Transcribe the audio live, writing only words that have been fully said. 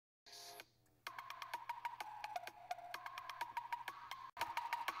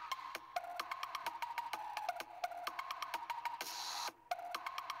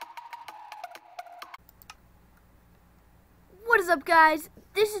What is up, guys?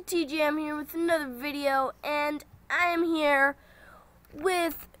 This is TJ. I'm here with another video, and I am here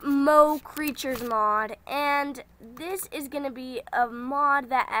with Mo Creatures mod, and this is going to be a mod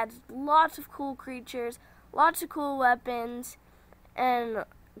that adds lots of cool creatures, lots of cool weapons, and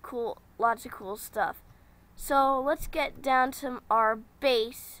lots of cool stuff. So let's get down to our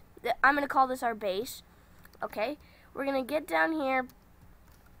base. I'm going to call this our base. Okay, we're going to get down here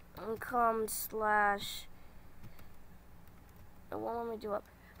and come slash... It won't let me do up.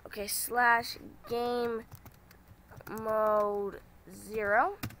 Okay, slash game mode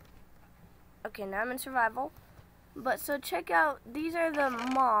 0. Okay, now I'm in survival. But so check out, these are the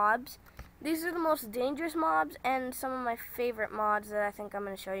mobs. These are the most dangerous mobs and some of my favorite mods that I think I'm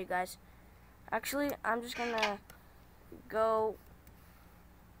going to show you guys. Actually, I'm just going to go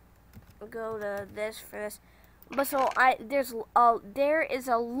to this for this. But so there is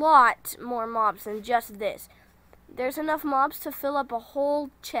a lot more mobs than just this. There's enough mobs to fill up a whole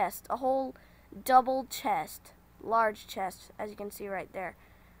chest, a whole double chest, large chest, as you can see right there.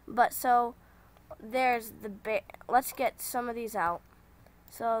 But so there's the let's get some of these out.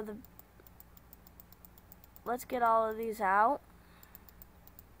 So let's get all of these out.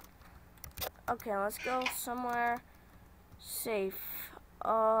 Okay, let's go somewhere safe.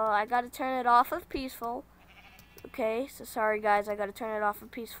 I gotta turn it off of peaceful. Okay, so sorry guys, I gotta turn it off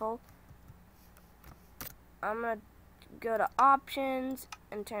of peaceful. I'm gonna go to options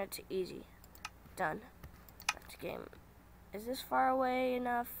and turn it to easy. Done. That's game. Is this far away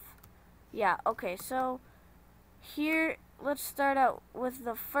enough? Yeah, okay, so here, let's start out with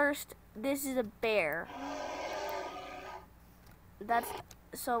the first. This is a bear.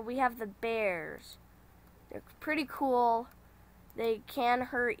 So we have the bears. They're pretty cool. They can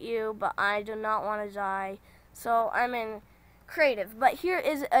hurt you, but I do not want to die. So I'm in creative. But here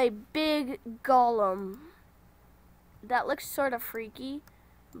is a big golem. That looks sort of freaky,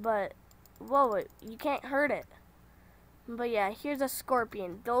 but whoa, you can't hurt it. But yeah, here's a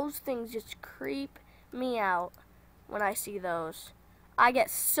scorpion. Those things just creep me out when I see those. I get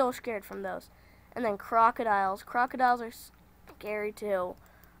so scared from those. And then crocodiles. Crocodiles are scary too.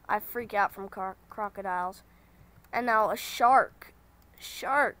 I freak out from crocodiles. And now a shark.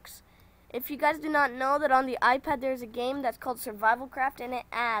 Sharks. If you guys do not know that on the iPad there's a game that's called Survival Craft, and it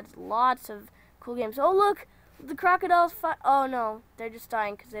adds lots of cool games. Oh look! The crocodiles oh no, they're just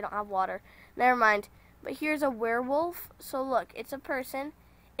dying because they don't have water. Never mind. But here's a werewolf. So look, it's a person.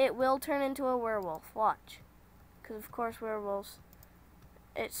 It will turn into a werewolf. Watch. Because of course werewolves.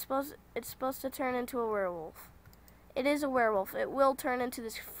 It's supposed to turn into a werewolf. It is a werewolf. It will turn into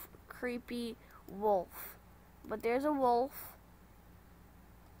this creepy wolf. But there's a wolf.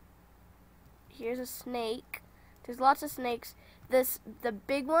 Here's a snake. There's lots of snakes. The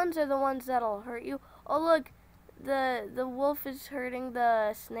big ones are the ones that'll hurt you. Oh look. The wolf is hurting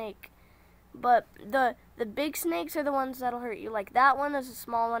the snake, but the big snakes are the ones that'll hurt you. Like that one is a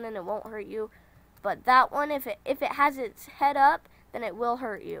small one and it won't hurt you, but that one, if it has its head up, then it will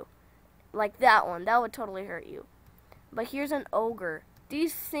hurt you. Like that one, that would totally hurt you. But here's an ogre.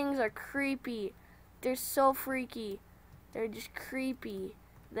 These things are creepy. They're so freaky. They're just creepy.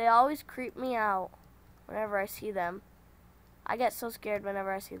 They always creep me out whenever I see them. I get so scared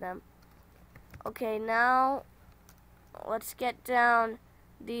whenever I see them. Okay, now let's get down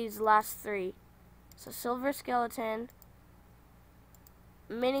these last three. So silver skeleton,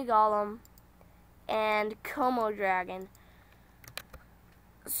 mini golem, and Como dragon.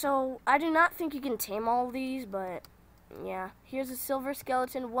 So I do not think you can tame all these, but yeah. Here's a silver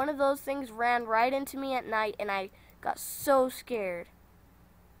skeleton. One of those things ran right into me at night and I got so scared.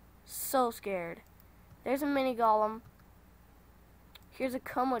 So scared. There's a mini golem. Here's a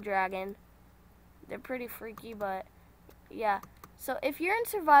Como dragon. They're pretty freaky, but yeah. So if you're in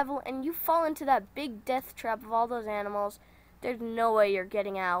survival and you fall into that big death trap of all those animals, there's no way you're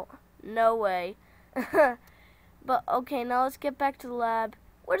getting out. No way. But okay, now let's get back to the lab.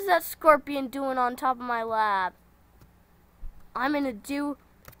 What is that scorpion doing on top of my lab? I'm gonna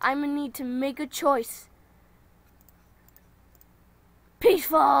need to make a choice.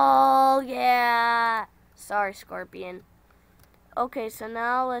 Peaceful, yeah. Sorry, scorpion. Okay, so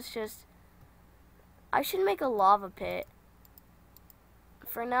now let's just... I should make a lava pit.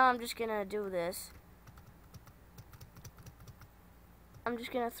 For now, I'm just gonna do this. I'm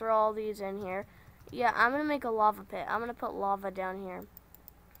just gonna throw all these in here. Yeah, I'm gonna make a lava pit. I'm gonna put lava down here.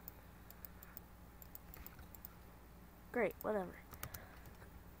 Great, whatever.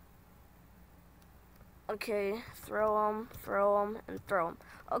 Okay, throw them, and throw them.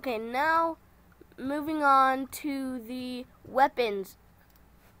 Okay, now moving on to the weapons.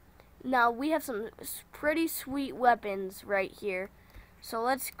 Now we have some pretty sweet weapons right here. So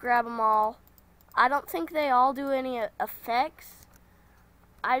let's grab them all. I don't think they all do any effects.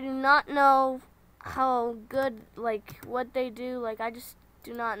 I do not know how good, like, what they do. Like, I just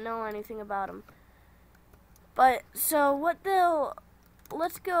do not know anything about them. But, so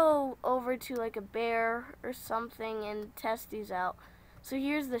let's go over to like a bear or something and test these out. So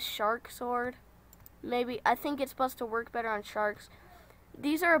here's the shark sword. Maybe, I think it's supposed to work better on sharks.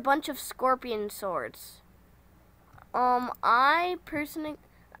 These are a bunch of scorpion swords. I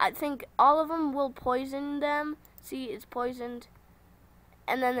think all of them will poison them. See, it's poisoned.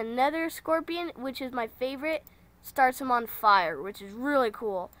 And then the nether scorpion, which is my favorite, starts them on fire, which is really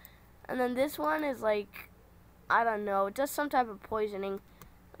cool. And then this one is like, I don't know, it does some type of poisoning.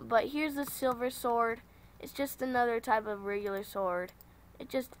 But here's the silver sword. It's just another type of regular sword. You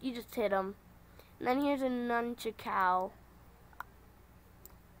just hit them. And then here's a nunchaku.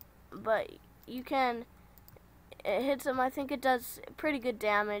 But you can, it hits them, I think it does pretty good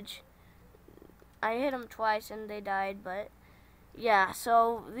damage. I hit them twice and they died, but yeah,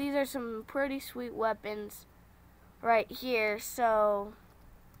 so these are some pretty sweet weapons right here. So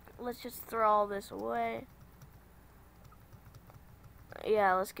let's just throw all this away.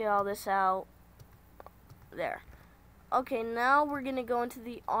 Yeah, let's get all this out. There. Okay, now we're gonna go into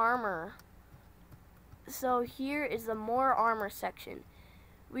the armor. So here is the more armor section.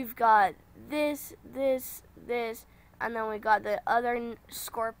 We've got this, and then we got the other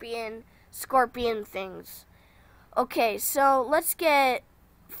scorpion things. Okay, so let's get,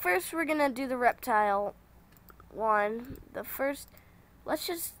 first we're gonna do the reptile one. Let's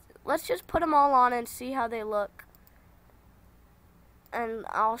just put them all on and see how they look. And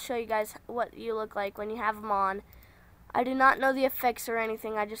I'll show you guys what you look like when you have them on. I do not know the effects or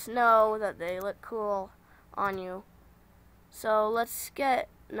anything, I just know that they look cool on you. So let's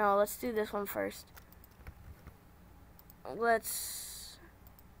do this one first.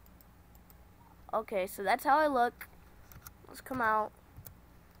 Okay, so that's how I look. Let's come out.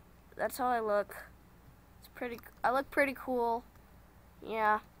 That's how I look. I look pretty cool.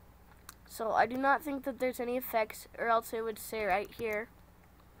 Yeah. So I do not think that there's any effects, or else it would say right here.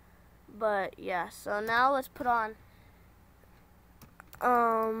 But yeah, so now let's put on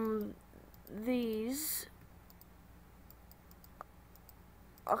these.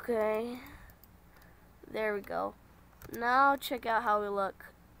 Okay. There we go. Now check out how we look.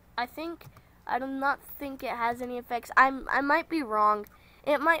 I do not think it has any effects. I might be wrong.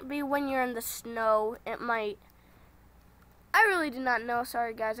 It might be when you're in the snow. I really do not know.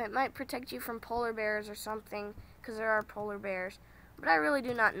 Sorry, guys. It might protect you from polar bears or something, because there are polar bears. But I really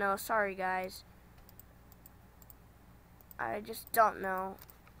do not know. Sorry, guys. I just don't know.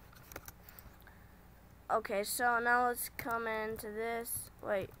 Okay, so now let's come into this.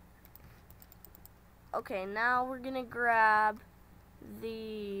 Wait. Okay, now we're gonna grab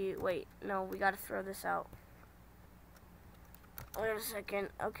the, wait, no, we gotta throw this out. Wait a second.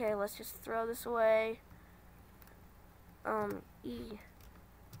 Okay, let's just throw this away. E.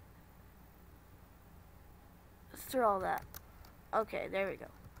 Let's throw all that. Okay, there we go.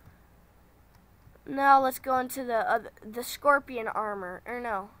 Now let's go into the scorpion armor, or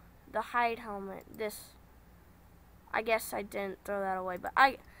no, the hide helmet. This, I guess I didn't throw that away, but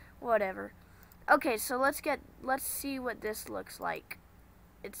whatever. Okay, so let's see what this looks like.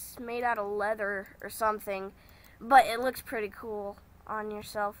 It's made out of leather or something, but it looks pretty cool on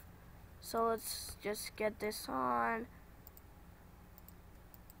yourself. So let's just get this on.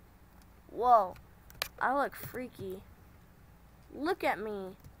 Whoa, I look freaky. Look at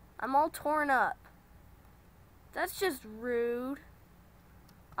me. I'm all torn up. That's just rude.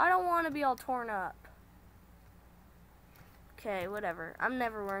 I don't want to be all torn up. Okay, whatever. I'm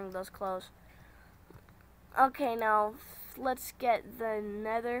never wearing those clothes. Okay, now let's get the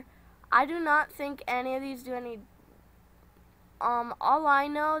nether. I do not think any of these do any. All I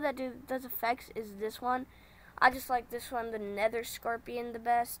know that does effects is this one. I just like this one, the nether scorpion, the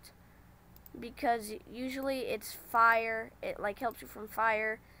best, because usually it's fire. It like helps you from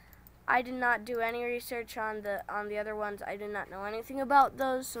fire. I did not do any research on the other ones. I do not know anything about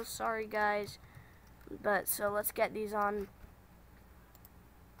those, so sorry, guys. But so let's get these on.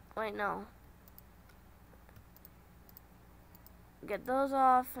 Wait, no. Get those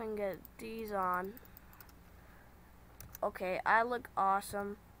off and get these on. Okay, I look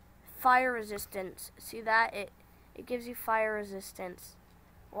awesome. Fire resistance. See that? It gives you fire resistance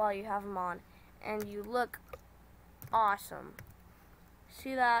while you have them on. And you look awesome.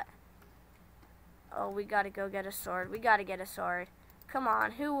 See that? Oh, we gotta go get a sword. We gotta get a sword. Come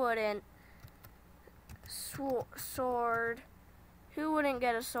on, who wouldn't? Sword. Who wouldn't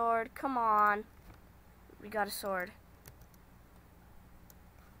get a sword? Come on. We got a sword.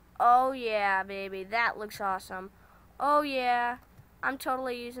 Oh yeah, baby. That looks awesome. Oh yeah. I'm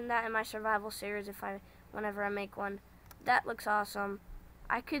totally using that in my survival series whenever I make one. That looks awesome.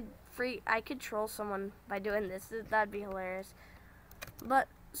 I could troll someone by doing this. That'd be hilarious.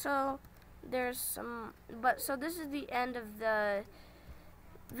 So this is the end of the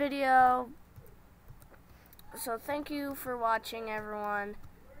video. So thank you for watching, everyone.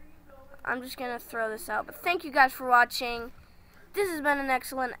 I'm just gonna throw this out, but thank you guys for watching. This has been an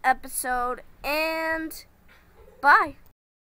excellent episode, and bye.